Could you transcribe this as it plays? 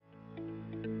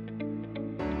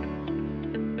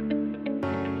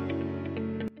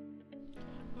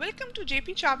Welcome to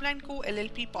JP Chawla & Co.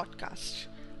 LLP podcast.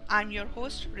 I'm your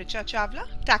host Richa Chawla,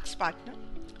 tax partner.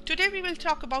 Today we will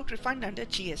talk about refund under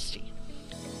GST.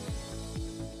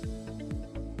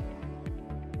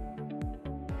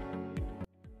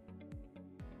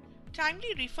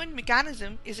 Timely refund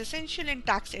mechanism is essential in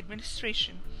tax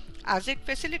administration as it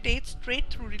facilitates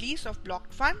straight-through release of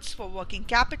blocked funds for working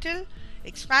capital,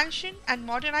 expansion and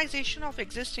modernization of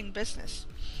existing business.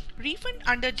 Refund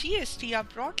under GST are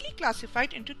broadly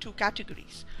classified into two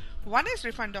categories. One is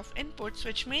refund of inputs,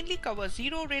 which mainly covers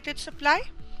zero-rated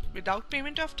supply without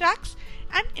payment of tax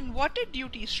and inverted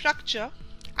duty structure,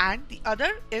 and the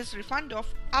other is refund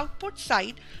of output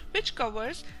side, which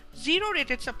covers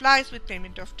zero-rated supplies with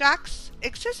payment of tax,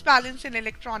 excess balance in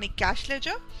electronic cash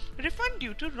ledger, refund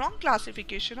due to wrong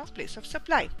classification of place of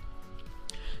supply.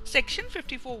 Section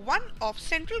 54(1) of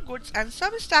Central Goods and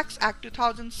Service Tax Act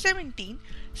 2017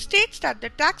 states that the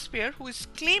taxpayer who is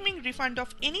claiming refund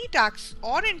of any tax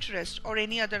or interest or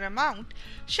any other amount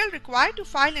shall require to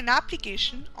file an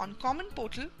application on Common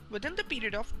Portal within the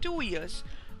period of 2 years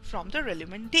from the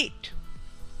relevant date.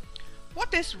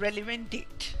 What is relevant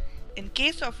date? In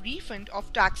case of refund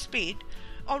of tax paid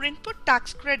or input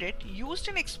tax credit used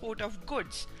in export of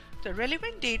goods, the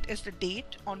relevant date is the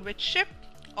date on which ship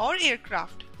or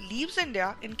aircraft leaves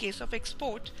India in case of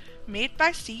export made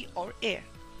by sea or air,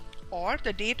 or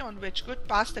the date on which goods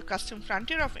pass the custom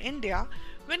frontier of India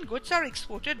when goods are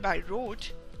exported by road,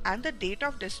 and the date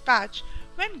of dispatch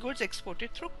when goods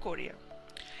exported through courier.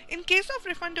 In case of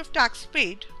refund of tax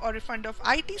paid or refund of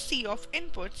ITC of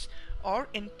inputs or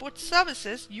input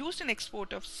services used in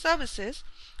export of services,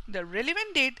 the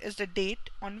relevant date is the date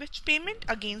on which payment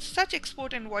against such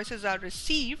export invoices are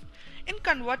received in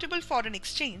convertible foreign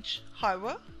exchange.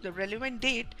 However, the relevant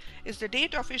date is the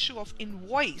date of issue of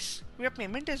invoice where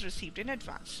payment is received in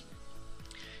advance.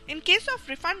 In case of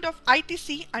refund of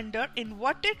ITC under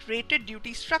inverted rated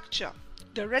duty structure,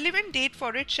 the relevant date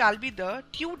for it shall be the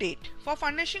due date for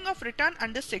furnishing of return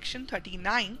under Section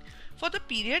 39 for the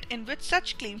period in which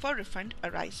such claim for refund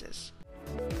arises.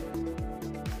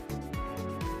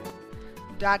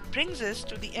 That brings us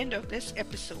to the end of this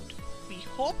episode. We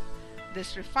hope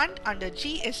this refund under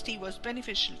GST was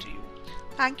beneficial to you.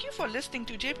 Thank you for listening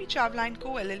to JP Chawla &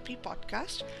 Co. LLP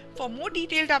podcast. For more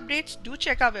detailed updates, do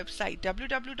check our website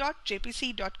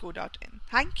www.jpc.co.in.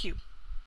 Thank you.